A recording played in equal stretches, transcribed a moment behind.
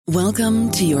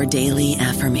Welcome to your daily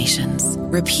affirmations.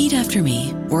 Repeat after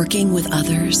me. Working with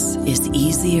others is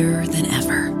easier than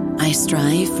ever. I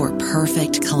strive for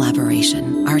perfect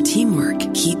collaboration. Our teamwork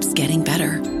keeps getting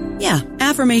better. Yeah,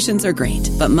 affirmations are great,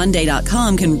 but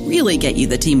Monday.com can really get you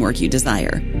the teamwork you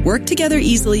desire. Work together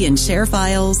easily and share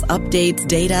files, updates,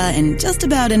 data, and just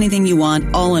about anything you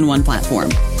want all in one platform.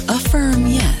 Affirm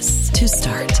yes to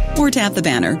start, or tap the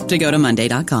banner to go to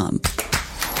Monday.com.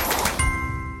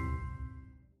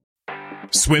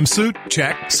 Swimsuit?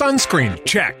 Check. Sunscreen?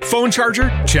 Check. Phone charger?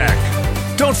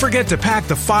 Check. Don't forget to pack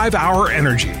the 5-Hour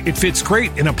Energy. It fits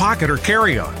great in a pocket or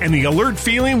carry-on, and the alert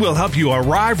feeling will help you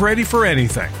arrive ready for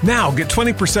anything. Now get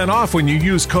 20% off when you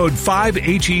use code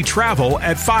 5HETRAVEL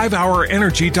at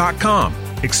 5hourenergy.com.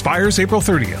 Expires April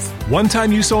 30th.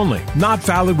 One-time use only. Not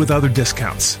valid with other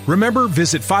discounts. Remember,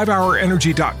 visit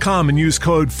 5hourenergy.com and use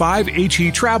code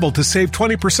 5HETRAVEL to save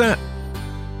 20%.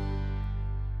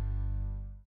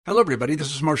 Hello, everybody.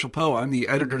 This is Marshall Poe. I'm the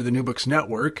editor of the New Books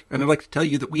Network, and I'd like to tell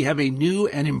you that we have a new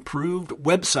and improved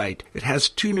website. It has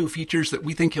 2 new features that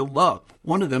we think you'll love.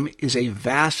 One of them is a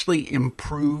vastly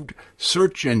improved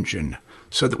search engine,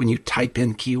 so that when you type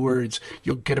in keywords,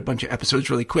 you'll get a bunch of episodes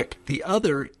really quick. The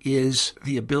other is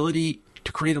the ability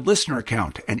to create a listener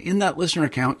account. And in that listener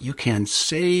account, you can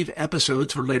save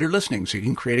episodes for later listening. So you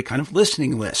can create a kind of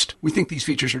listening list. We think these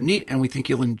features are neat, and we think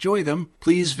you'll enjoy them.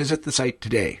 Please visit the site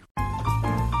today.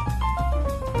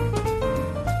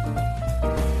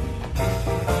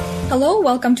 Hello,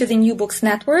 welcome to the New Books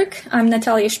Network. I'm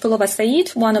Natalia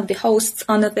Shpilova-Said, one of the hosts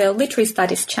on the Literary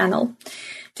Studies channel.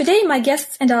 Today, my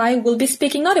guests and I will be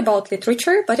speaking not about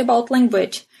literature, but about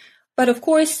language. But of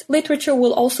course, literature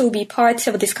will also be part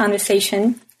of this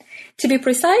conversation. To be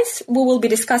precise, we will be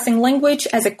discussing language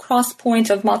as a cross point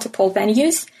of multiple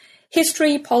venues: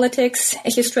 history, politics,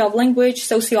 a history of language,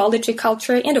 sociology,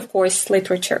 culture, and of course,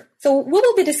 literature. So we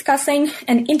will be discussing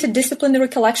an interdisciplinary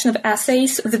collection of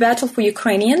essays, The Battle for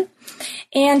Ukrainian.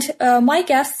 And my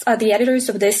guests are the editors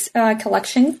of this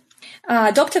collection.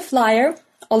 Dr. Flyer,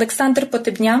 Alexander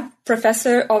Potebnya,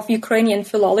 Professor of Ukrainian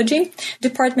Philology,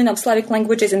 Department of Slavic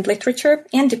Languages and Literature,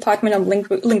 and Department of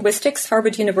Linguistics,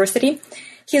 Harvard University.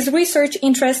 His research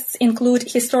interests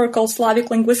include historical Slavic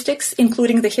linguistics,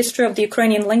 including the history of the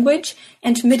Ukrainian language,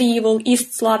 and medieval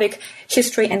East Slavic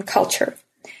history and culture.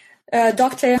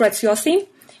 Dr. Graziosi,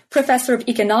 Professor of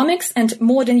Economics and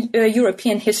Modern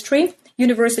European History,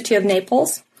 University of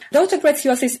Naples. Dr.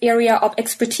 Graziosi's area of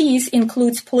expertise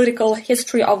includes political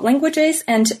history of languages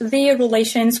and their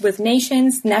relations with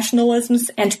nations, nationalisms,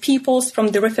 and peoples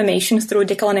from the Reformation through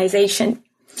decolonization.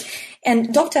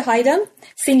 And Dr. Haida,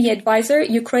 Senior Advisor,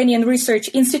 Ukrainian Research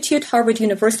Institute, Harvard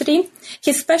University.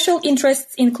 His special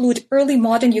interests include early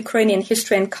modern Ukrainian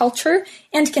history and culture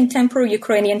and contemporary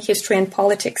Ukrainian history and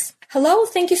politics. Hello,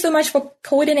 thank you so much for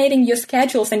coordinating your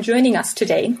schedules and joining us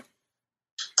today.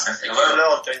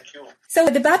 Hello, thank you. So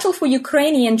The Battle for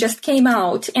Ukrainian just came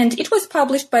out, and it was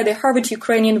published by the Harvard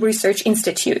Ukrainian Research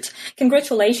Institute.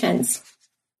 Congratulations.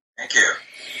 Thank you.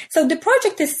 So the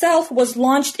project itself was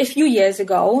launched a few years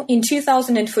ago, in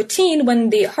 2014, when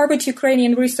the Harvard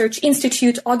Ukrainian Research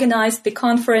Institute organized the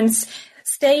conference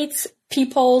States,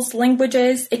 Peoples,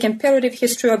 Languages, A Comparative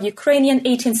History of Ukrainian,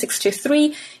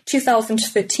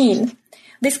 1863-2013.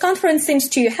 This conference seems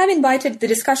to have invited the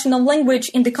discussion of language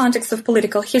in the context of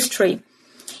political history.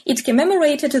 It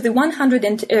commemorated the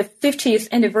 150th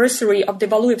anniversary of the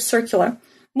Valuev Circular.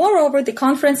 Moreover, the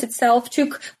conference itself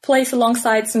took place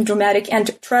alongside some dramatic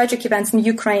and tragic events in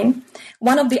Ukraine.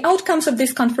 One of the outcomes of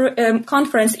this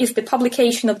conference is the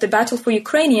publication of The Battle for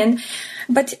Ukrainian.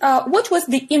 But what was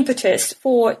the impetus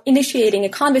for initiating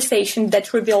a conversation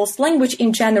that reveals language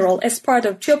in general as part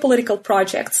of geopolitical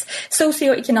projects,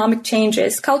 socio-economic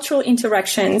changes, cultural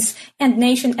interactions, and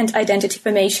nation and identity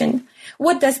formation?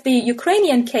 What does the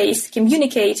Ukrainian case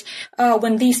communicate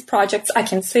when these projects are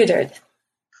considered?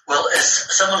 Well, as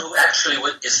someone who actually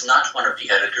is not one of the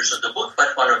editors of the book,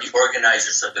 but one of the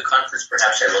organizers of the conference,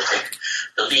 perhaps I will take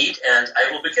the lead. And I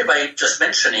will begin by just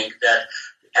mentioning that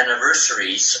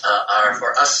anniversaries are,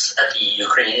 for us at the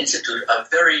Ukrainian Institute, a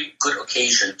very good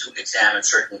occasion to examine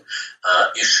certain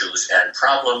issues and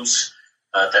problems.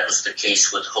 That was the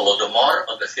case with Holodomor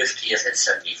on the 50th and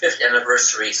 75th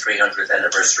anniversary, 300th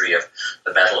anniversary of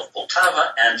the Battle of Poltava,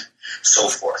 and so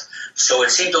forth. So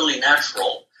it seemed only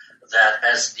natural that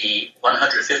as the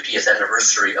 150th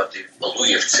anniversary of the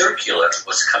Valuev Circular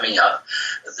was coming up,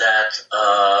 that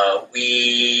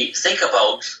we think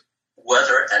about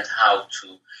whether and how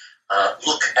to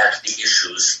look at the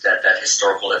issues that that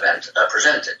historical event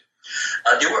presented.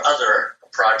 There were other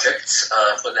projects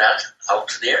for that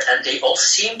out there, and they all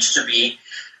seemed to be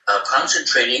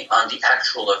concentrating on the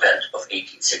actual event of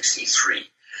 1863.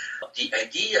 The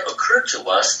idea occurred to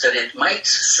us that it might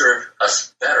serve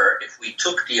us better if we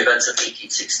took the events of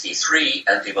 1863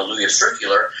 and the Valuyev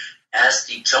Circular as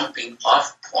the jumping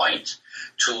off point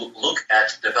to look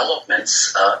at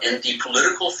developments in the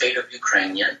political fate of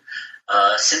Ukraine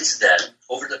since then,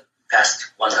 over the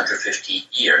past 150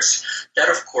 years. That,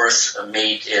 of course,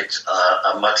 made it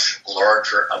a much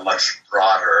larger, a much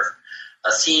broader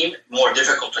theme, more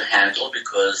difficult to handle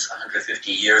because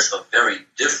 150 years of very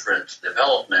different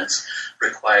developments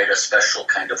required a special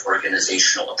kind of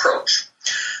organizational approach.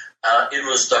 It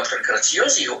was Dr.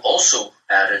 Graziosi who also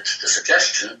added the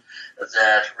suggestion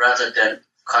that rather than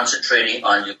concentrating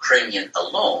on Ukrainian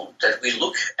alone, that we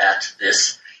look at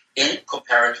this in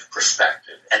comparative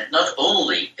perspective, and not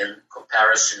only in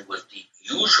comparison with the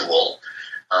usual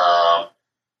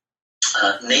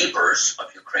neighbors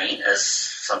of Ukraine, as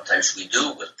sometimes we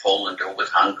do with Poland or with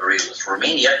Hungary, with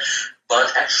Romania,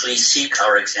 but actually seek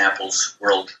our examples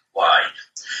worldwide.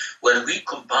 When we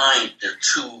combine the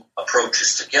two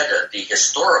approaches together, the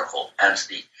historical and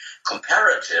the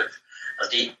comparative,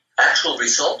 the actual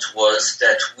result was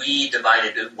that we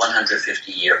divided a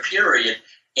 150-year period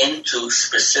into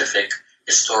specific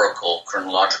historical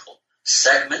chronological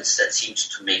segments that seemed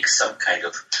to make some kind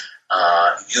of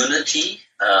unity.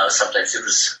 Sometimes it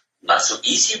was not so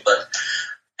easy,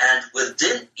 and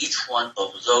within each one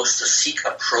of those to seek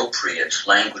appropriate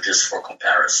languages for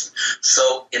comparison.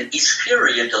 So in each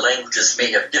period, the languages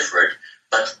may have differed,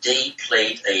 but they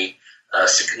played a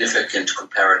significant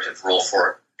comparative role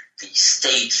for the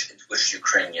stage in which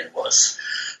Ukrainian was.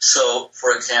 So,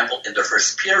 for example, in the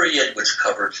first period, which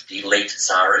covered the late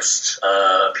Tsarist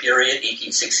period,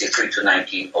 1863 to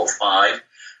 1905,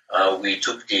 we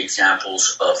took the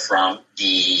examples from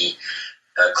the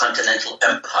continental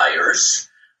empires.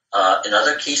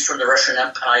 Another case from the Russian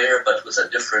Empire, but with a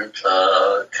different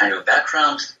kind of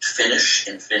background, Finnish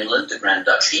in Finland, the Grand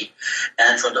Duchy,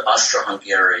 and from the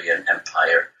Austro-Hungarian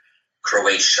Empire,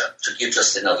 Croatia. To give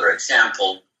just another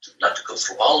example, not to go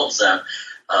through all of them,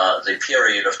 the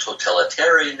period of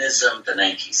totalitarianism, the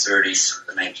 1930s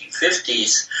to the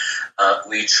 1950s,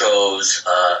 we chose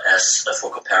as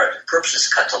for comparative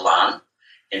purposes Catalan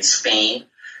in Spain,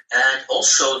 and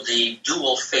also the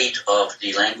dual fate of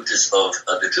the languages of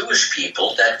the Jewish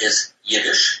people, that is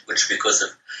Yiddish, which because of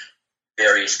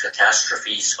various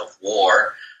catastrophes of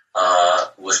war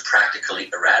was practically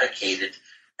eradicated,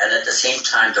 and at the same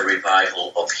time the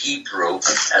revival of Hebrew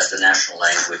as the national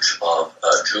language of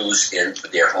Jews in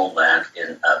their homeland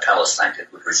in Palestine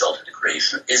that would result in the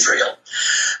creation of Israel.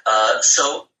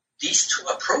 So these two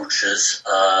approaches,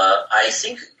 I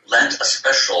think, lend a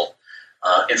special,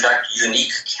 in fact,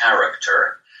 unique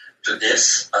character to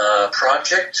this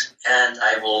project, and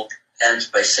I will end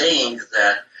by saying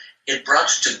that it brought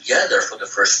together for the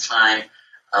first time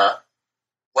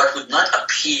what would not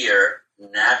appear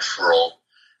natural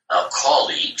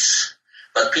colleagues,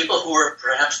 but people who were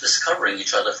perhaps discovering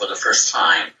each other for the first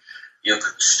time.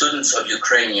 Students of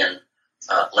Ukrainian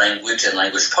language and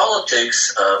language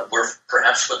politics were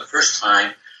perhaps for the first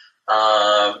time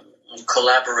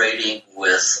collaborating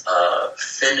with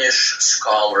Finnish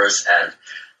scholars and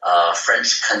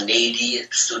French-Canadian,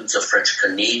 students of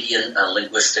French-Canadian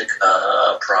linguistic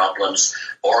problems,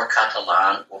 or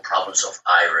Catalan, or problems of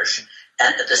Irish.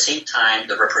 And at the same time,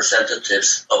 the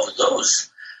representatives of those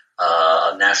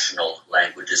national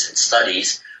languages and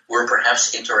studies were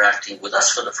perhaps interacting with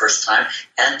us for the first time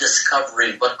and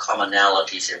discovering what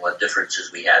commonalities and what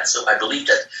differences we had. So I believe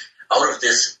that out of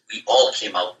this, we all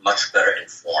came out much better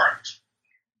informed.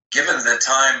 Given the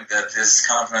time that this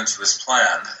conference was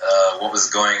planned, what was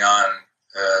going on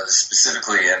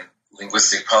specifically in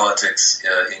linguistic politics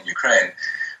in Ukraine,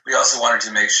 we also wanted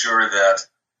to make sure that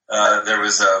there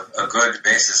was a good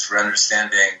basis for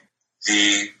understanding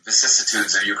the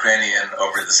vicissitudes of Ukrainian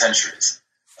over the centuries,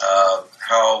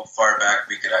 how far back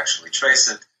we could actually trace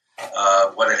it,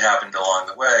 what had happened along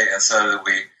the way, and so that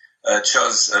we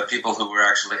chose people who were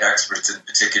actually experts in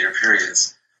particular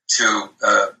periods to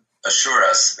assure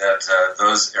us that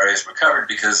those areas were covered,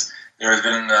 because there have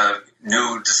been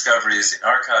new discoveries in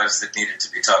archives that needed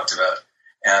to be talked about,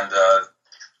 and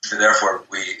therefore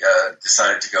we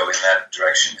decided to go in that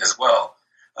direction as well.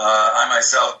 I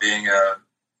myself, being a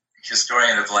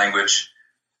historian of language,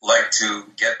 like to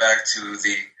get back to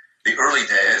the early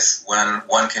days when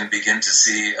one can begin to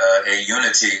see a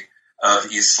unity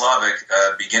of East Slavic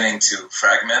beginning to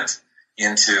fragment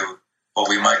into what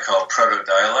we might call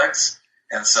proto-dialects.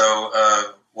 And so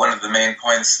one of the main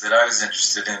points that I was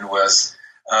interested in was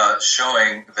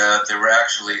showing that there were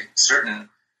actually certain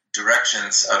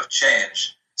directions of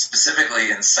change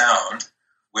specifically in sound,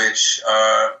 which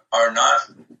are not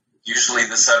usually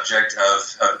the subject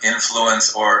of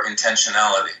influence or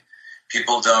intentionality.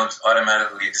 People don't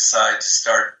automatically decide to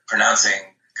start pronouncing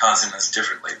consonants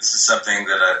differently. This is something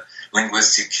that a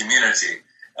linguistic community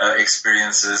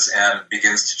experiences and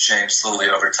begins to change slowly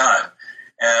over time.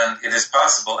 And it is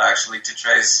possible, actually, to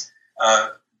trace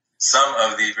some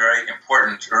of the very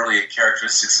important early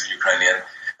characteristics of Ukrainian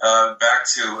back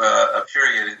to a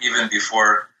period even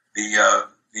before the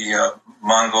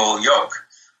Mongol yoke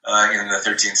in the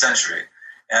 13th century.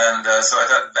 And so I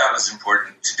thought that was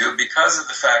important to do because of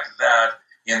the fact that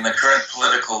in the current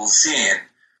political scene,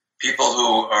 people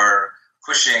who are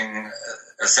pushing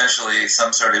essentially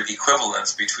some sort of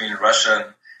equivalence between Russian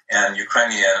and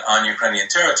Ukrainian on Ukrainian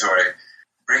territory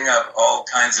bring up all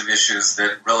kinds of issues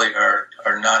that really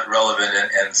are not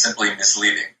relevant and simply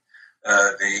misleading.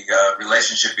 The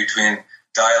relationship between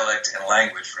dialect and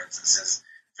language, for instance, is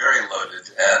very loaded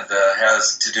and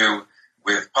has to do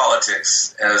with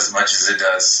politics as much as it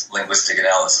does linguistic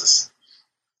analysis.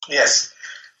 Yes,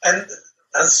 and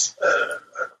as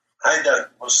Haidar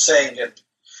was saying,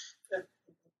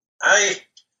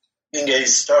 being a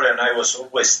historian, I was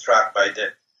always struck by the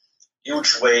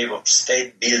huge wave of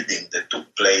state building that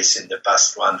took place in the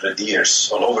past 200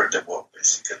 years all over the world,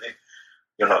 basically.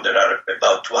 You know, there are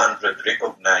about 200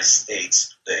 recognized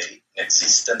states today in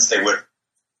existence. They were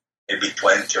maybe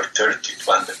 20 or 30,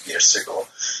 200 years ago.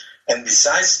 And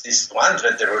besides these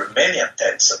 200, there were many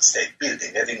attempts at state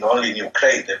building. I think only in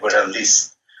Ukraine there were at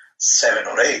least 7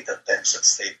 or 8 attempts at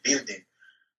state building,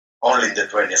 only in the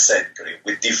 20th century,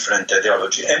 with different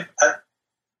ideology. And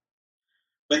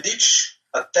with each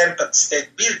attempt at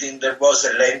state building, there was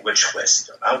a language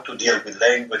question, how to deal with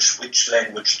language, which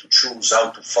language to choose, how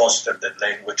to foster that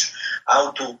language,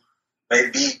 how to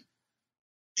maybe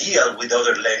deal with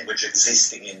other language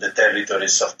existing in the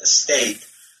territories of the state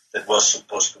that was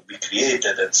supposed to be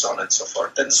created, and so on and so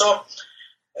forth. And so,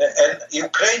 and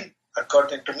Ukraine,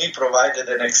 according to me, provided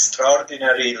an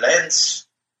extraordinary lens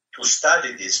to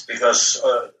study this, because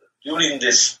during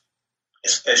this,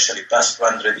 especially past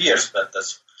 100 years, but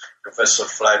as Professor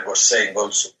Fly was saying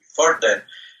also before then,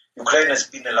 Ukraine has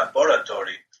been a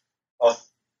laboratory of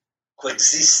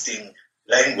coexisting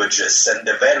languages and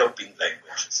developing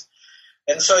languages.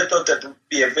 And so I thought that would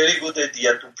be a very good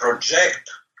idea to project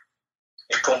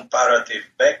a comparative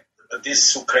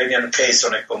this Ukrainian case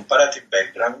on a comparative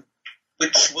background,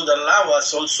 which would allow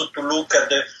us also to look at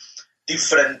the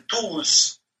different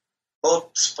tools, both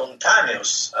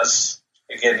spontaneous, as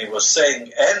again he was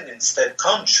saying, and instead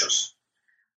conscious,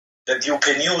 that you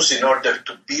can use in order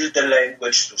to build a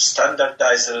language, to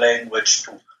standardize a language,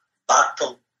 to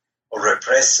battle or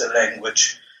repress a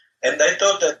language. And I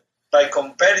thought that by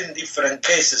comparing different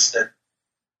cases that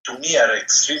to me are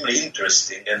extremely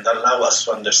interesting and allow us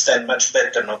to understand much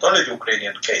better not only the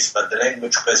Ukrainian case, but the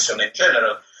language question in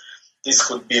general, this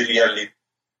could be really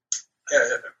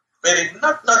very,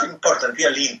 not important,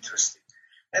 really interesting.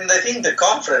 And I think the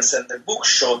conference and the book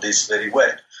show this very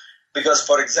well. Because,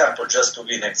 for example, just to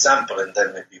give an example, and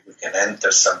then maybe we can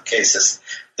enter some cases,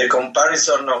 the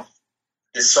comparison of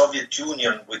the Soviet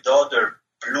Union with other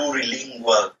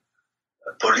plurilingual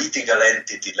political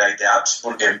entity like the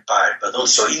Habsburg Empire, but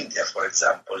also India, for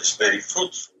example, is very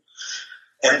fruitful.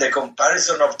 And the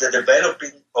comparison of the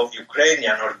developing of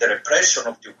Ukrainian or the repression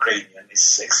of Ukrainian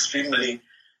is extremely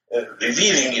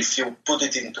revealing if you put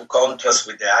it into contrast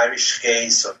with the Irish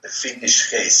case or the Finnish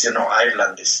case. You know,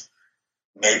 Ireland is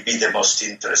maybe the most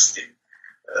interesting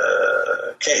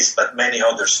case, but many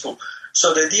others too.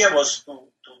 So the idea was to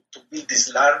build this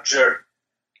larger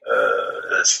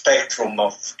spectrum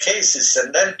of cases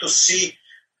and then to see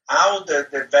how the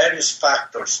various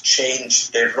factors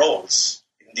change their roles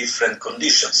in different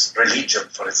conditions. Religion,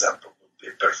 for example, would be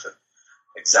a perfect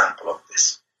example of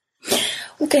this.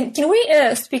 Okay, can we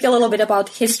speak a little bit about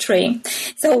history?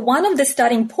 So one of the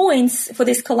starting points for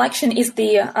this collection is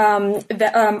the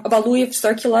Valuyev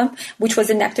Circular, which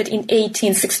was enacted in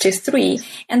 1863.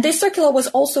 And this circular was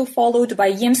also followed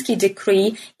by Yemsky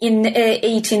Decree in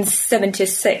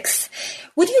 1876.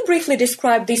 Would you briefly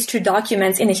describe these two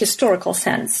documents in a historical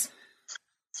sense?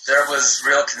 There was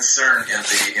real concern in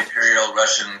the Imperial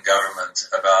Russian government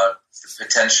about the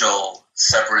potential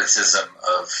separatism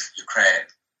of Ukraine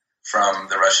from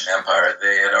the Russian Empire.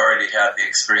 They had already had the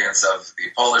experience of the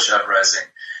Polish uprising,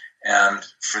 and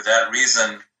for that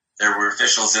reason, there were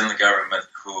officials in the government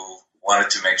who wanted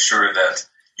to make sure that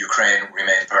Ukraine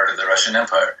remained part of the Russian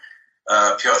Empire.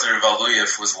 Pyotr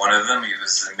Valuyev was one of them. He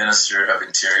was the Minister of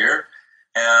Interior,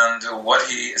 and what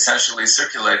he essentially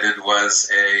circulated was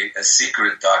a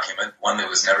secret document, one that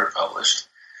was never published,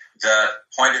 that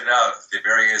pointed out the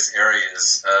various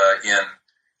areas in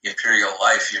imperial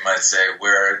life, you might say,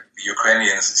 where the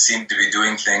Ukrainians seemed to be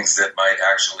doing things that might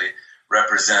actually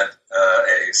represent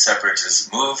a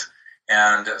separatist move,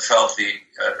 and felt the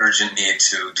urgent need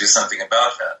to do something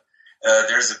about that.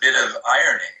 There's a bit of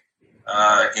irony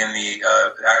in the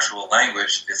actual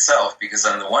language itself, because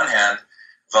on the one hand,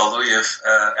 Valuyev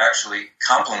actually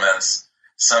compliments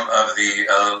some of the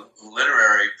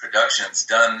literary productions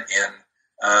done in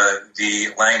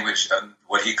the language of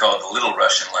what he called the Little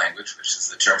Russian language, which is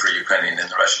the term for Ukrainian in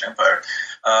the Russian Empire,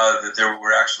 that there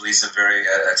were actually some very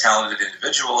talented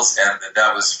individuals, and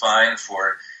that was fine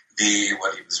for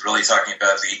what he was really talking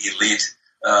about, the elite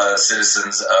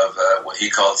citizens of what he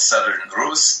called Southern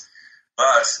Rus.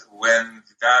 But when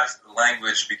that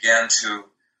language began to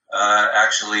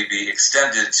actually be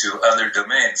extended to other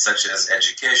domains, such as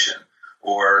education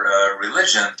or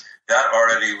religion, that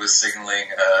already was signaling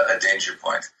a danger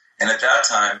point. And at that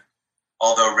time,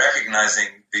 although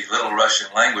recognizing the Little Russian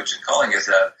language and calling it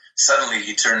that, suddenly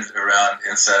he turned around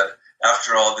and said,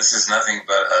 after all, this is nothing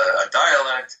but a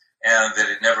dialect, and that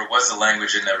it never was a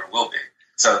language and never will be.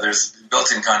 So there's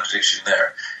built-in contradiction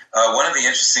there. One of the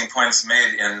interesting points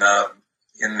made in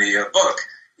the book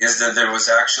is that there was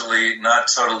actually not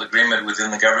total agreement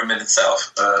within the government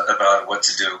itself about what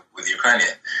to do with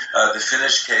Ukrainian. The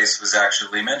Finnish case was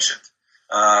actually mentioned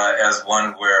as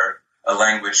one where a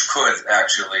language could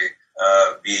actually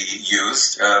be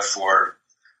used for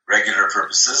regular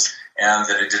purposes, and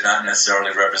that it did not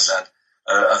necessarily represent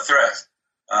a threat.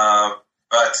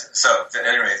 At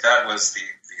any rate, that was the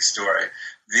story.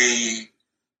 The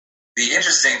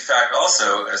interesting fact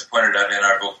also, as pointed out in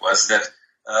our book, was that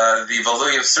the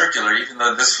Valuyev circular, even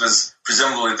though this was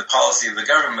presumably the policy of the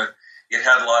government, it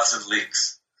had lots of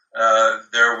leaks.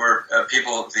 There were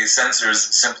people, the censors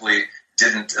simply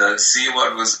didn't see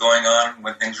what was going on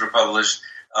when things were published.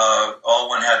 All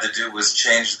one had to do was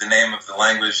change the name of the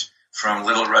language from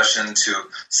Little Russian to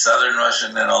Southern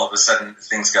Russian, and all of a sudden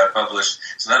things got published.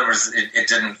 So in other words, it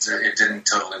didn't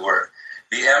totally work.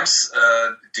 The Ems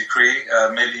decree,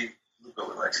 maybe Luca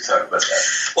would like to talk about that.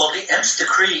 Well, the Ems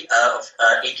decree of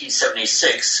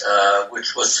 1876,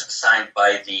 which was signed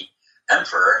by the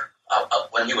emperor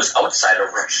when he was outside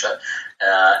of Russia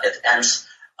at Ems,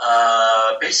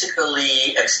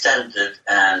 basically extended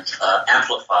and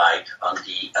amplified on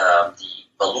the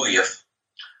Valuyev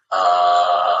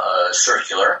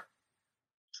circular.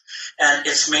 And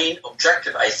its main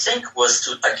objective, I think, was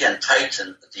to, again,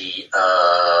 tighten the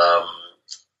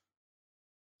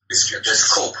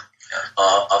scope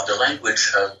of the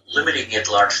language, limiting it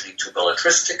largely to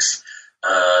belletristics,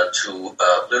 to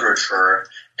literature,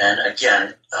 and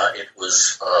again, it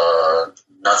was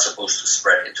not supposed to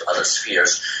spread into other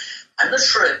spheres. I'm not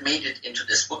sure it made it into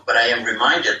this book, but I am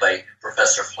reminded by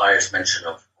Professor Flyer's mention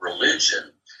of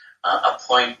religion, a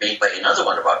point made by another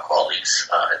one of our colleagues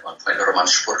at one point, Roman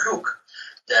Shpurlyuk,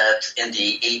 that in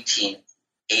the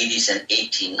 1880s and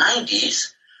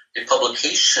 1890s, the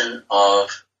publication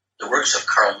of the works of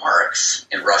Karl Marx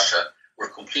in Russia were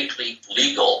completely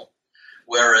legal,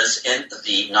 whereas in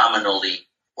the nominally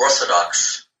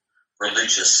Orthodox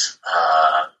religious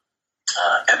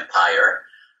empire,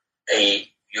 a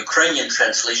Ukrainian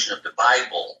translation of the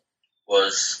Bible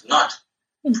was not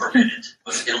permitted,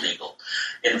 was illegal.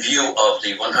 In view of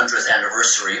the 100th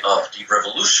anniversary of the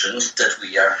revolution that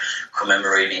we are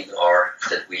commemorating or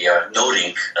that we are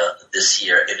noting this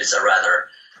year, it is a rather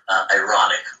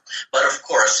ironic. But of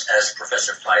course, as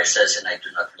Professor Flyer says, and I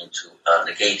do not mean to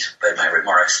negate by my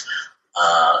remarks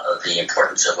the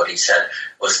importance of what he said,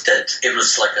 was that it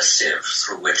was like a sieve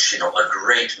through which, a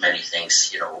great many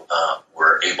things,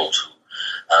 were able to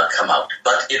come out.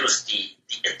 But it was the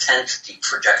intent, the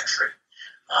trajectory,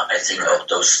 I think, of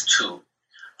those two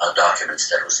documents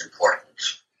that was important.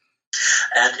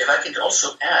 And if I can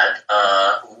also add,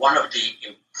 one of the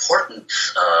important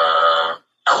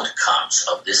outcomes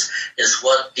of this is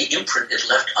what the imprint it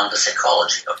left on the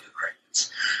psychology of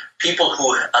Ukrainians. People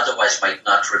who otherwise might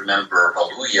not remember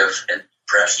Valuyev, and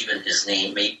perhaps even his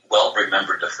name, may well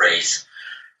remember the phrase,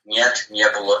 «Нет, не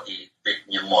было и быть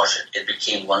не может». It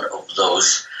became one of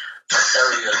those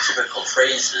stereotypical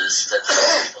phrases that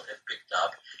some people have picked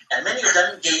up. And many of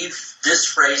them gave this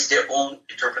phrase their own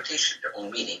interpretation, their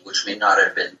own meaning, which may not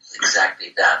have been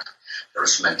exactly that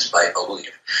was meant by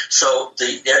Valuyev. So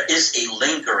there is a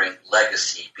lingering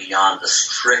legacy beyond the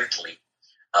strictly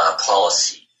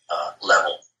policy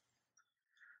level.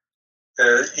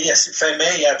 Yes, if I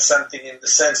may add something in the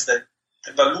sense that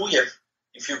the Valuyev,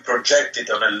 if you project it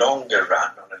on a longer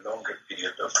run, on a longer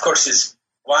period, of course, is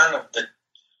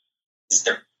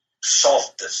the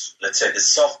softest, let's say the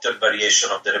softer variation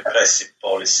of the repressive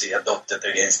policy adopted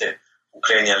against the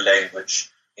Ukrainian language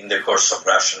in the course of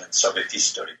Russian and Soviet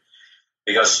history.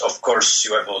 Because, of course,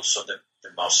 you have also the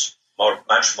much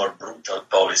more brutal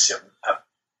policy of,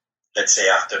 let's say,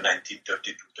 after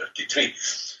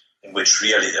 1932-33, in which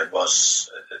really there was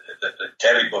a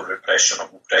terrible repression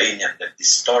of Ukrainian that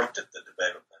distorted the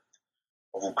development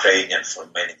of Ukrainian for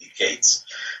many decades.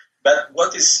 But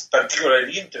what is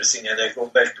particularly interesting, and I go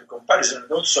back to comparison,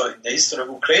 also in the history of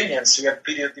Ukrainians, we have a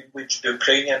period in which the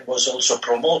Ukrainian was also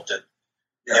promoted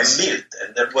and built,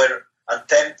 and there were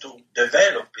attempts to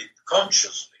develop it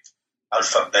consciously,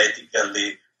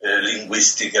 alphabetically,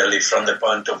 linguistically, from the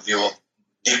point of view of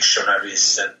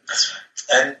dictionaries.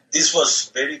 And this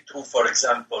was very true, for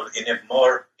example, in a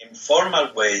more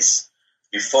informal ways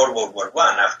before World War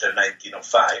I, after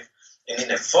 1905, and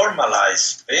in a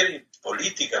formalized, very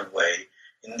political way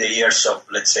in the years of,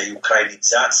 let's say,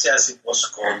 Ukrainization, as it was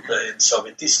called in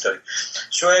Soviet history.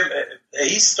 So a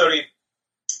history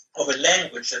of a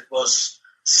language that was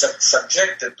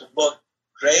subjected to both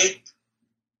great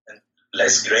and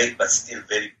less great, but still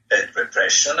very bad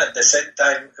repression, at the same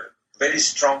time, very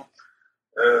strong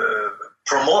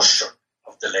promotion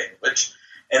of the language.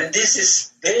 And this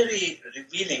is very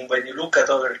revealing when you look at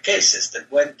other cases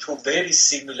that went through very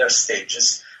similar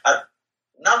stages,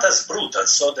 not as brutal.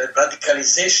 So the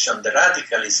radicalization, the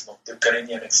radicalism of the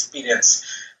Ukrainian experience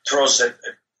throws a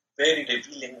very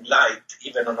revealing light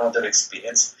even on other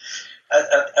experience.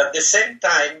 At the same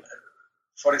time,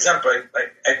 for example,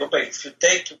 I go back, if you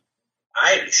take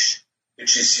Irish,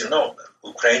 which is,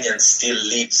 Ukrainian still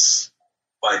lives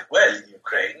quite well in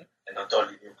Ukraine, and not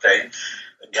only in Ukraine,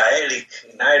 Gaelic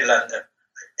in Ireland,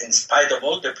 in spite of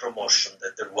all the promotion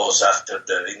that there was after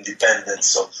the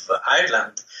independence of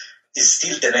Ireland, is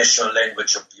still the national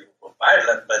language of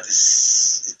Ireland, but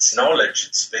its knowledge,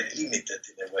 it's very limited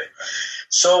in a way.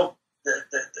 So the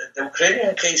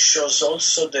Ukrainian case shows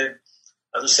also the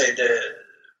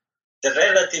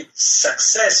relative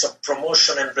success of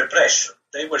promotion and repression.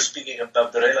 They were speaking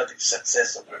about the relative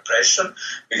success of repression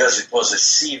because it was a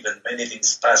sieve and many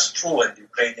things passed through and the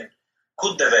Ukrainian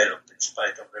could develop in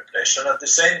spite of repression. At the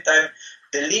same time,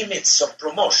 the limits of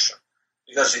promotion,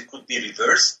 because it could be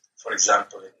reversed. For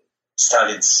example, in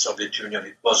Stalin's Soviet Union,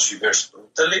 it was reversed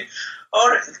brutally,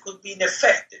 or it could be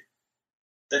ineffective.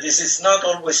 That is, it's not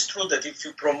always true that if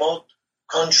you promote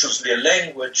consciously a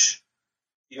language,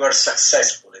 you are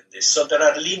successful in this. So there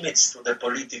are limits to the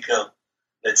political,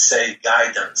 let's say,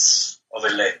 guidance of a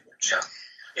language. Yeah.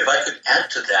 If I could add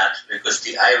to that, because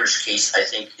the Irish case, I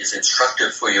think, is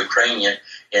instructive for Ukrainian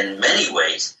in many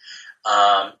ways.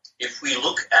 If we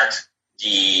look at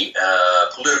the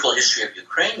political history of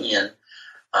Ukrainian,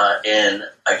 in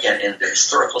the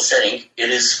historical setting, it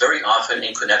is very often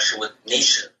in connection with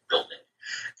nation building.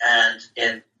 And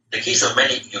in the case of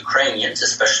many Ukrainians,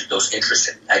 especially those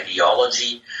interested in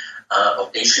ideology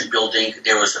of nation building,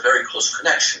 there was a very close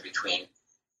connection between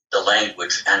the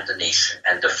language and the nation,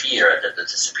 and the fear that the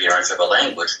disappearance of a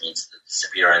language means the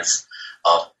disappearance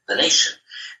of the nation.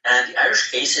 And the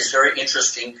Irish case is very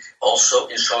interesting also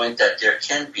in showing that there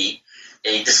can be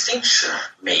a distinction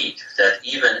made, that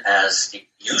even as the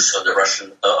use of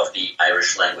the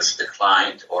Irish language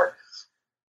declined or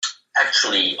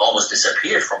actually almost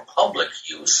disappeared from public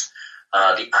use,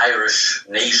 the Irish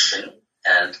nation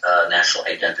and national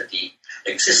identity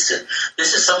existed.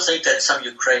 This is something that some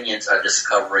Ukrainians are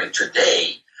discovering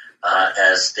today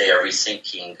as they are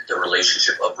rethinking the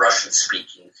relationship of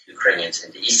Russian-speaking Ukrainians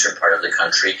in the eastern part of the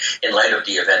country in light of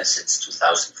the events since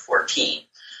 2014.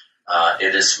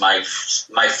 It is my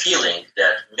feeling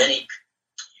that many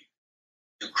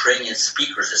Ukrainian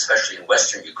speakers, especially in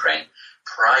Western Ukraine,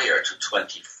 prior to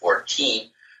 2014,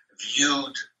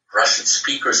 viewed Russian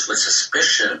speakers with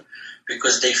suspicion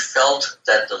because they felt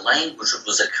that the language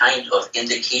was a kind of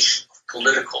indication of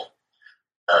political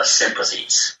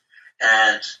sympathies.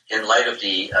 And in light of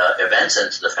the events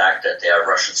and the fact that there are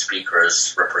Russian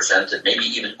speakers represented, maybe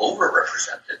even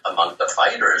overrepresented among the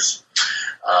fighters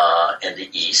in the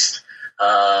East,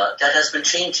 that has been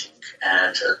changing.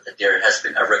 And there has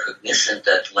been a recognition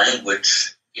that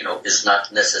language, is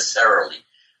not necessarily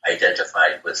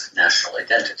identified with national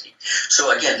identity.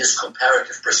 So again, this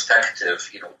comparative perspective,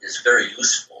 is very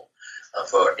useful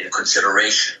in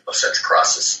consideration of such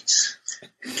processes.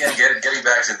 Again, getting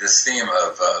back to this theme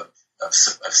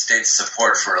of state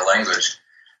support for a language,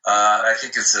 I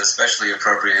think it's especially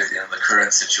appropriate in the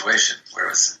current situation,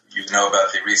 whereas you know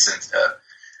about the recent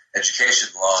education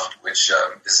law, which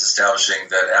is establishing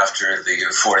that after the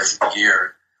fourth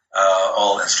year,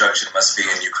 all instruction must be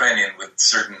in Ukrainian with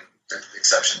certain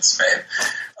exceptions made.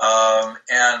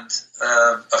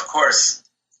 Of course,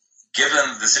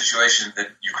 given the situation that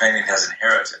Ukrainian has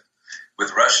inherited,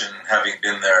 with Russian having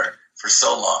been there for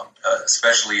so long,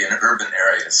 especially in urban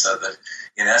areas, so that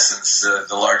in essence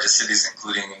the largest cities,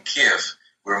 including in Kiev,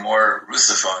 were more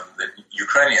Russophone than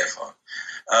Ukrainiophone,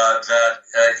 that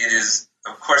it is,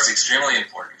 of course, extremely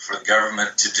important for the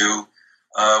government to do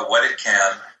what it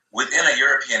can within a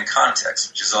European context,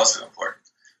 which is also important,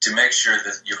 to make sure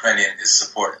that Ukrainian is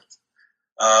supported.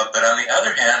 But on the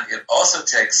other hand, it also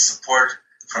takes support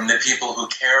from the people who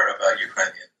care about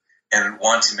Ukrainian and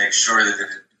want to make sure that it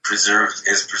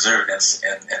is preserved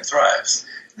and thrives.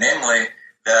 Namely,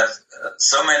 that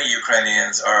so many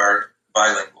Ukrainians are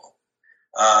bilingual.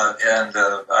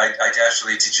 I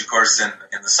actually teach a course in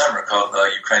the summer called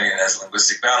Ukrainian as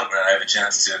Linguistic Battleground. I have a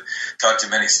chance to talk to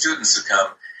many students who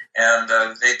come, and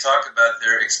they talk about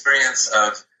their experience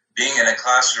of being in a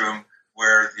classroom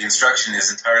where the instruction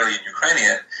is entirely in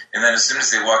Ukrainian, and then as soon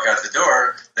as they walk out the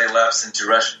door, they lapse into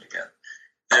Russian again.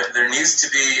 There needs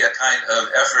to be a kind of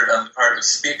effort on the part of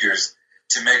speakers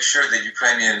to make sure that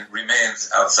Ukrainian remains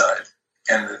outside,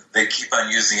 and that they keep on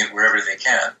using it wherever they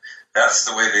can. That's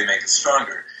the way they make it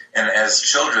stronger. And as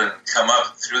children come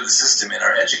up through the system and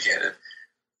are educated,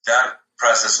 that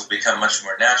process will become much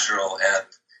more natural, and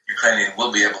Ukrainian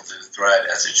will be able to thrive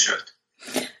as it should.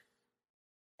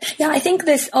 Yeah, I think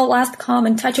this last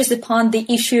comment touches upon the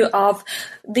issue of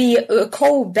the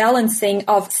co-balancing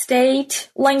of state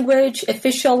language,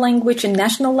 official language, and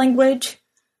national language.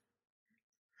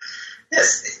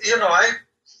 Yes,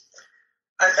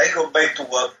 I go back to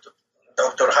what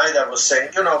Dr. Haidar was saying.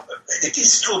 It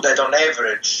is true that on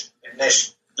average,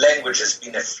 language has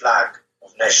been a flag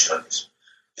of nationalism.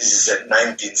 This is a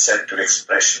 19th century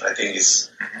expression. I think it's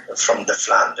from the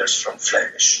Flanders, from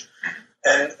Flemish.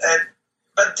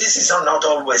 But this is not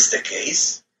always the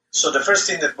case. So the first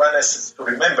thing that one has to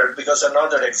remember, because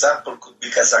another example could be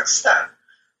Kazakhstan.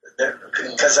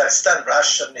 In Kazakhstan,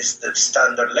 Russian is the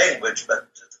standard language, but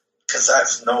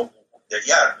Kazakhs know the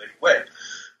Yar very well.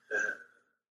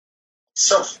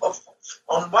 So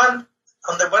on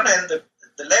the one hand,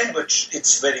 the language,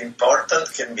 it's very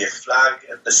important, can be a flag,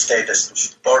 and the state has to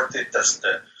support it, as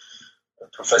the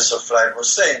Professor Fly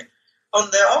was saying. On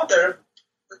the other,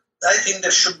 I think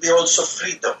there should be also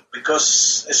freedom,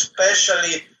 because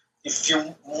especially if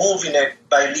you move in a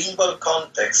bilingual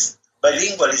context,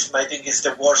 bilingualism, I think, is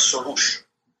the worst solution.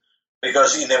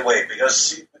 Because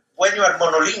when you are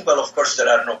monolingual, of course, there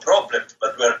are no problems,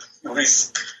 but you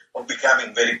risk of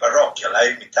becoming very parochial.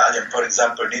 I'm Italian, for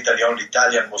example. In Italy, only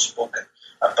Italian was spoken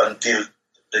up until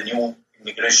the new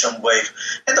immigration wave.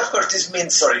 And of course, this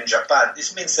means, or in Japan,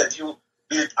 this means that you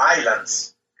build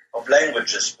islands of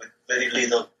languages with very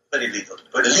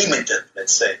limited,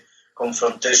 let's say,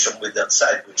 confrontation with the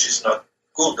outside, which is not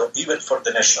good, or even for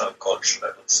the national culture,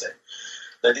 I would say.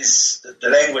 That is, the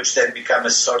language then becomes a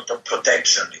sort of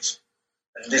protectionism.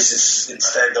 And this is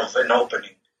instead of an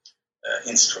opening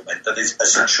instrument, that is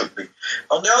as it should be.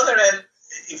 On the other hand,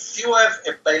 if you have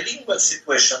a bilingual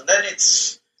situation, then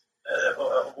it's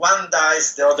one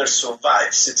dies, the other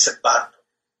survives. It's a battle.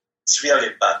 It's really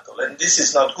a battle. And this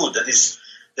is not good. That is,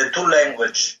 the two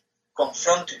languages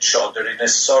confront each other in a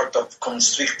sort of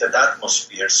constricted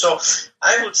atmosphere. So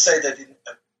I would say that in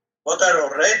what are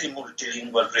already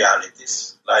multilingual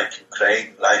realities, like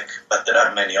Ukraine, but there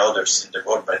are many others in the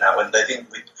world by now, and I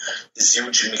think with this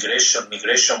huge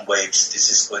migration waves, this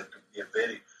is going to be a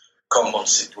very common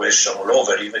situation all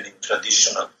over, even in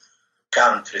traditional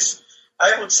countries.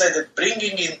 I would say that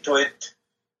bringing into it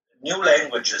new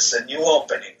languages and new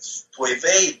openings to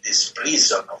evade this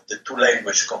prison of the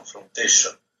two-language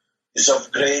confrontation is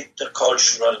of great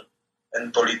cultural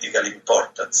and political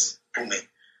importance to me.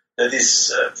 That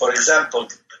is, for example,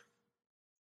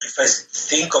 if I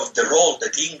think of the role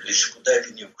that English could have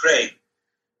in Ukraine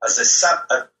as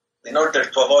in order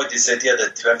to avoid this idea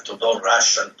that you have to know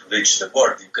Russian to reach the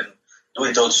world, you can do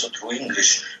it also through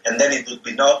English, and then it would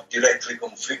be not directly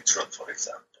conflictual, for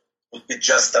example. It would be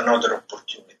just another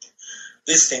opportunity.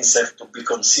 These things have to be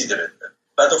considered.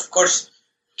 But of course,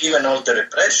 given all the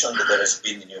repression that there has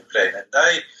been in Ukraine, and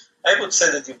I would say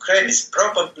that Ukraine is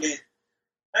probably,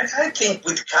 I think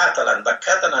with Catalan, but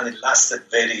Catalan it lasted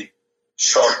very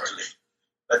shortly.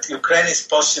 But Ukraine is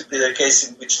possibly the case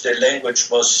in which the language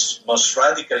was most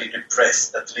radically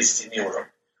repressed, at least in Europe,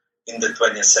 in the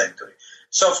 20th century.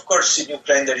 So, of course, in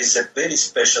Ukraine there is a very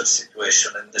special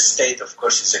situation, and the state, of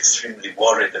course, is extremely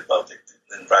worried about it,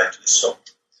 and rightly so.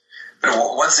 But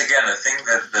once again, a thing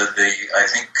that I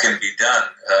think can be done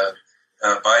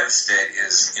by the state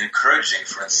is encouraging,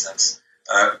 for instance,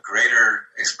 greater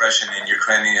expression in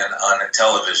Ukrainian on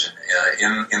television,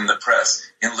 in the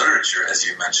press, in literature, as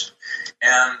you mentioned.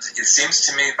 And it seems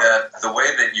to me that the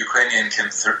way that Ukrainian can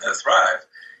thrive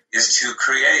is to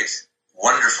create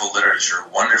wonderful literature,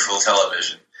 wonderful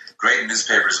television, great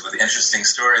newspapers with interesting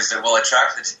stories that will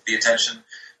attract the attention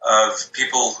of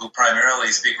people who primarily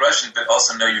speak Russian but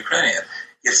also know Ukrainian.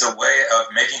 It's a way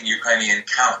of making Ukrainian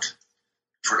count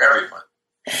for everyone.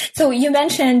 So you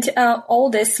mentioned all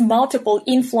these multiple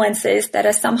influences that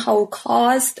are somehow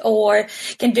caused or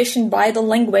conditioned by the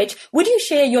language. Would you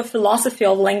share your philosophy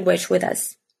of language with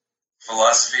us?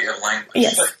 Philosophy of language?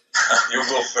 Yes. You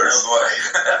go first.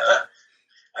 Oh,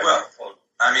 boy. Well,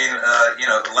 I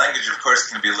mean, language, of course,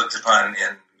 can be looked upon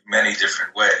in many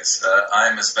different ways.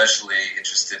 I'm especially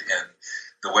interested in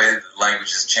the way that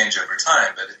languages change over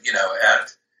time, but,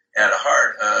 at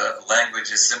heart,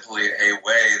 language is simply a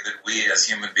way that we as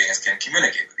human beings can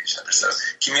communicate with each other. So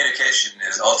communication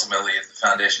is ultimately at the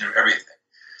foundation of everything.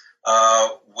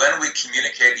 When we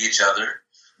communicate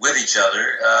with each other,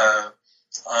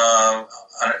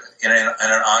 in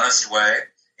an honest way,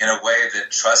 in a way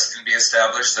that trust can be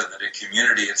established so that a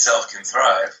community itself can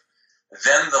thrive,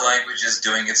 then the language is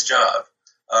doing its job.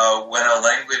 When a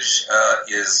language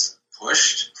is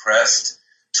pushed, pressed,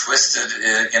 twisted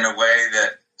in a way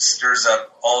that stirs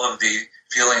up all of the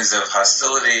feelings of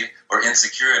hostility or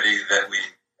insecurity that we,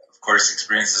 of course,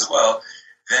 experience as well,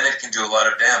 then it can do a lot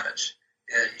of damage.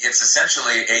 It's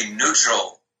essentially a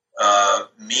neutral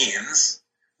means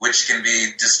which can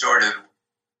be distorted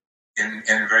in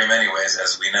very many ways,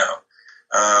 as we know.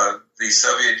 The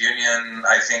Soviet Union,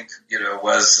 I think,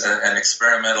 was an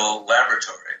experimental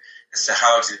laboratory as to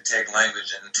how to take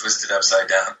language and twist it upside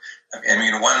down. I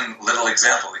mean, one little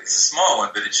example, it's a small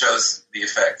one, but it shows the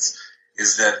effects,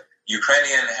 is that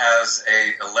Ukrainian has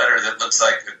a letter that looks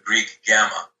like a Greek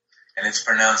gamma, and it's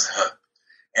pronounced H.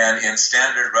 And in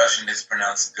standard Russian, it's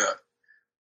pronounced G.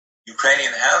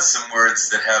 Ukrainian has some words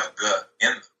that have G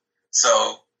in them.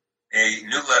 So a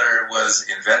new letter was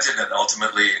invented and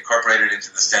ultimately incorporated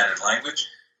into the standard language.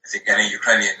 I think any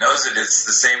Ukrainian knows it. It's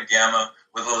the same gamma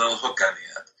with a little hook on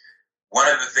the end. One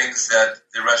of the things that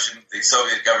the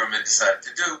Soviet government decided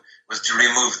to do was to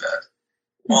remove that,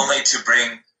 only to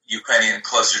bring Ukrainian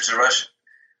closer to Russian.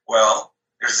 Well,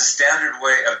 there's a standard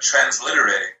way of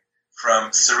transliterating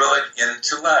from Cyrillic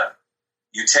into Latin.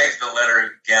 You take the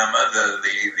letter gamma, the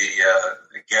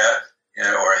ge,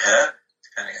 or he,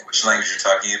 depending on which language you're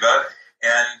talking about,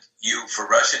 and for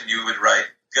Russian, you would write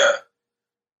g.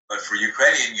 But for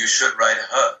Ukrainian, you should write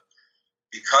h.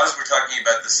 Because we're talking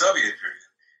about the Soviet period,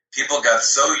 people got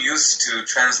so used to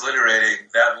transliterating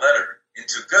that letter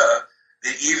into G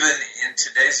that even in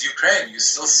today's Ukraine, you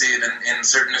still see it in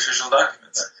certain official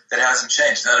documents. That hasn't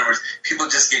changed. In other words, people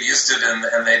just get used to it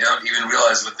and they don't even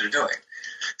realize what they're doing.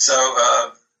 So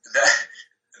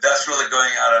that's really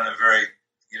going out on a very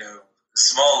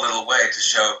small little way to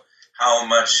show how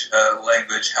much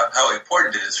language, how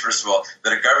important it is, first of all,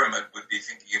 that a government would be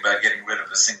thinking about getting rid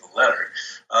of a single letter,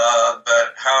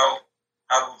 but how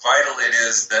vital it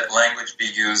is that language be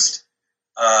used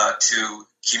to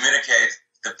communicate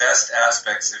the best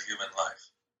aspects of human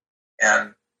life.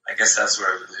 And I guess that's where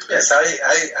I would leave it. Yes,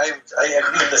 I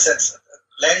agree in the sense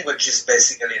language is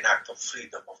basically an act of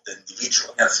freedom of the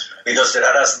individual. That's right. Because there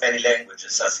are as many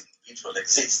languages as individuals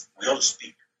exist. We all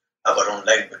speak our own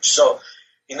language. So,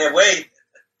 in a way,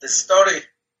 the story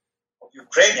of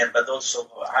Ukrainian, but also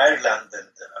Ireland and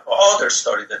other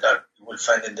stories that you will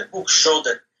find in the book show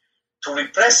that to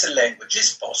repress a language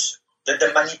is possible, that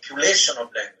the manipulation of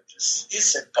languages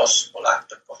is a possible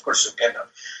act. Of course,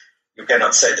 you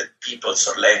cannot say that peoples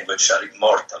or language are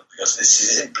immortal, because this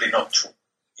is simply not true.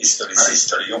 History is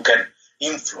history. You can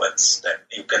influence them,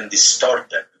 you can distort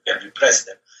them, you can repress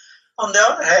them. On the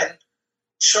other hand,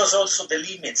 it shows also the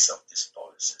limits of these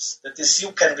policies. That is,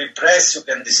 you can repress, you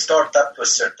can distort up to a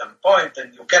certain point,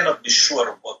 and you cannot be sure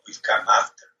of what will come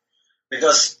after.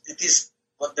 Because it is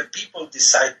what the people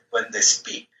decide when they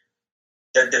speak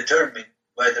that determine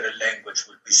whether a language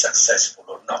will be successful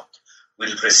or not,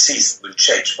 will resist, will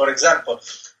change. For example,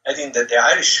 I think that the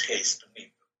Irish case to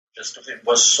me, Josephine,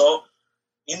 was so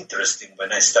interesting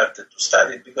when I started to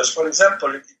study it, because, for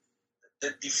example,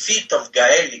 the defeat of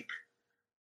Gaelic,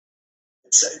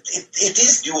 it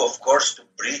is due, of course, to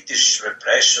British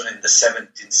repression in the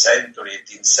 17th century,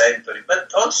 18th century,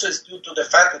 but also is due to the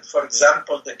fact that, for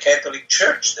example, the Catholic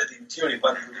Church, that in theory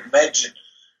one would imagine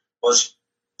was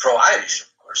pro-Irish,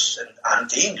 of course, and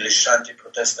anti-English,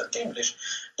 anti-Protestant English,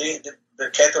 the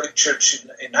Catholic Church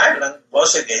in Ireland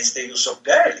was against the use of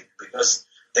Gaelic, because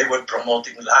they were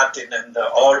promoting Latin and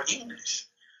or English.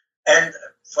 And,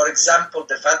 for example,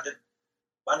 the fact that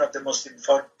one of the most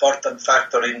important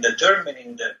factors in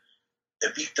determining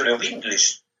the victory of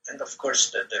English. And of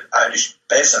course, the Irish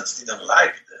peasants didn't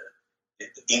like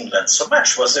England so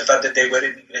much, was the fact that they were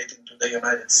immigrating to the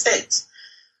United States.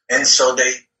 And so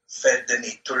they felt the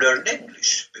need to learn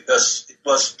English because it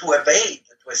was to evade,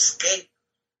 to escape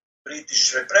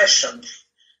British repression.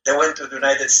 They went to the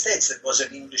United States. It was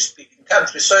an English-speaking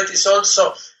country. So it is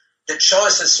also the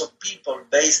choices of people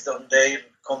based on their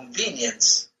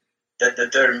convenience that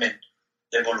determine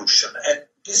the evolution. And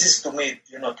this is, to me,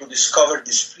 to discover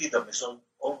this freedom is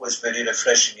always very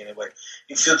refreshing in a way.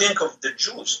 If you think of the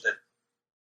Jews that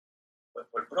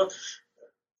were brought,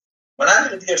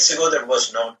 100 years ago there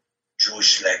was no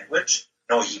Jewish language,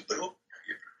 no Hebrew.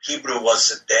 Hebrew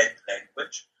was a dead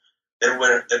language. There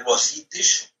was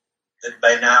Yiddish, that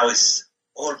by now is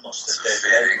almost a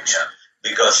dead language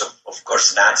because of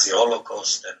course, Nazi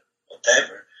Holocaust and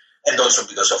whatever, and also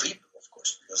because of Hebrew, of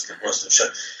course, because there was the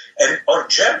church, or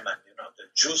German. The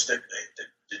Jews,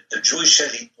 the Jewish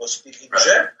elite was speaking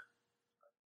German,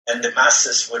 and the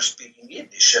masses were speaking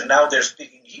Yiddish, and now they're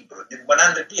speaking Hebrew in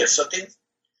 100 years. So things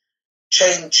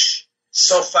change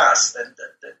so fast, and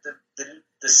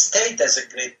the state has a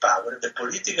great power. The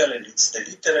political elites, the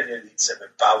literary elites have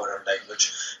a power on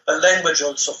language, but language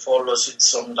also follows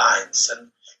its own lines,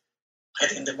 and I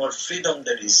think the more freedom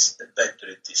there is, the better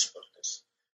it is for this.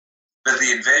 But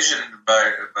the invasion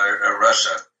by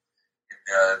Russia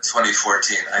in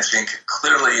 2014, I think,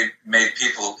 clearly made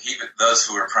people, even those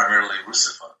who were primarily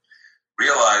Russophone,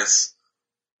 realize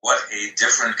what a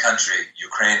different country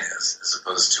Ukraine is as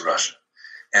opposed to Russia.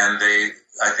 And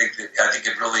I think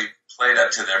it really played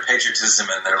up to their patriotism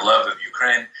and their love of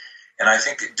Ukraine, and I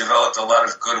think it developed a lot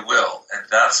of goodwill, and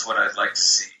that's what I'd like to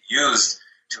see used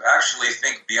to actually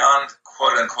think beyond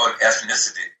quote-unquote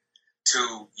ethnicity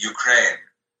to Ukraine,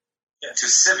 to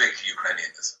civic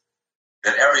Ukrainianism,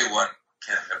 that everyone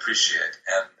can appreciate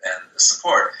and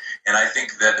support. And I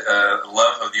think that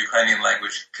love of the Ukrainian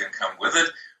language can come with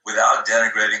it without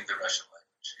denigrating the Russian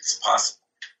language. It's possible.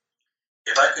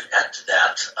 If I could add to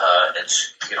that,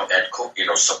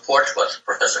 and support what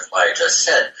Professor Flyer just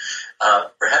said,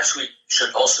 perhaps we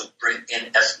should also bring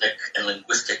in ethnic and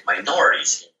linguistic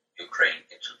minorities in Ukraine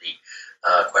into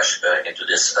the question, into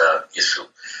this issue.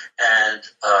 And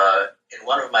in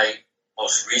one of my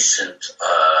most recent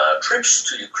trips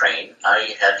to Ukraine,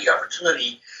 I had the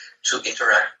opportunity to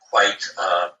interact quite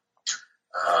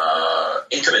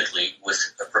intimately with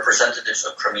representatives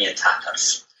of Crimean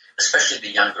Tatars, especially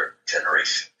the younger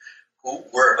generation, who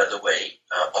were, by the way,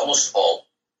 almost all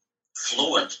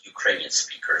fluent Ukrainian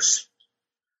speakers,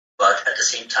 but at the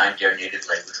same time their native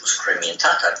language was Crimean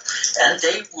Tatar. And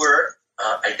they were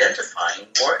identifying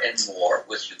more and more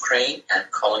with Ukraine and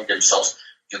calling themselves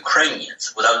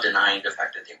Ukrainians without denying the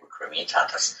fact that they were Crimean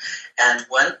Tatars. And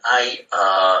when I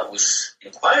was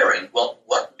inquiring, well,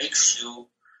 what makes you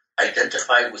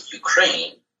identify with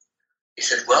Ukraine? He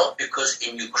said, well, because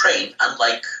in Ukraine,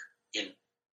 unlike in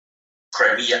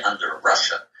Crimea under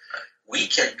Russia, we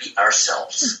can be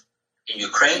ourselves. In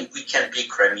Ukraine, we can be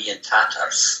Crimean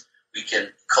Tatars. We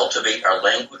can cultivate our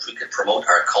language. We can promote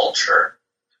our culture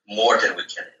more than we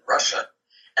can in Russia.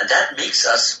 And that makes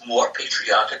us more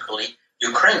patriotically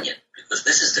Ukrainian, because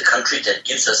this is the country that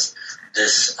gives us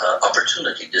this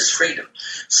opportunity, this freedom.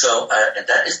 So, and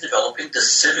that is developing the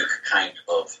civic kind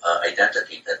of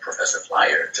identity that Professor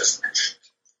Flyer just mentioned.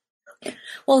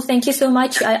 Well, thank you so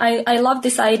much. I love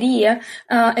this idea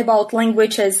about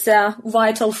language as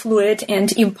vital, fluid,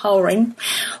 and empowering.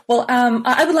 Well,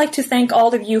 I would like to thank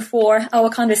all of you for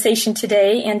our conversation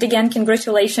today. And again,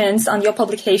 congratulations on your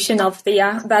publication of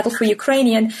the Battle for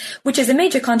Ukrainian, which is a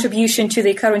major contribution to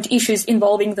the current issues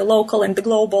involving the local and the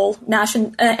global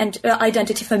national and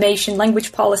identity formation,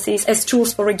 language policies as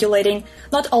tools for regulating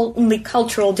not only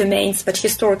cultural domains, but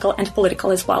historical and political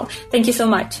as well. Thank you so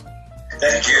much.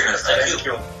 Thank you. Thank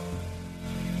you.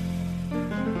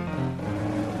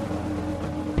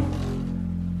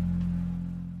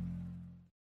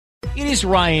 It is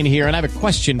Ryan here, and I have a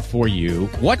question for you.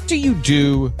 What do you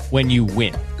do when you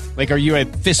win? Like, are you a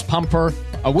fist pumper,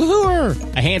 a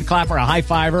woohooer, a hand clapper, a high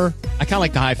fiver? I kind of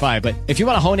like the high five, but if you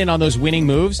want to hone in on those winning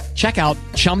moves, check out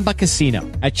Chumba Casino.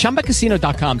 At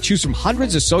ChumbaCasino.com, choose from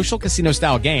hundreds of social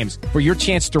casino-style games for your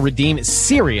chance to redeem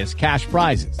serious cash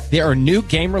prizes. There are new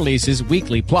game releases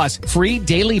weekly, plus free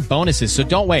daily bonuses, so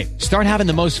don't wait. Start having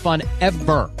the most fun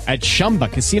ever at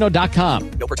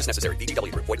ChumbaCasino.com. No purchase necessary.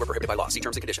 VGW Group. Void where prohibited by law. See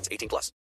terms and conditions. 18+.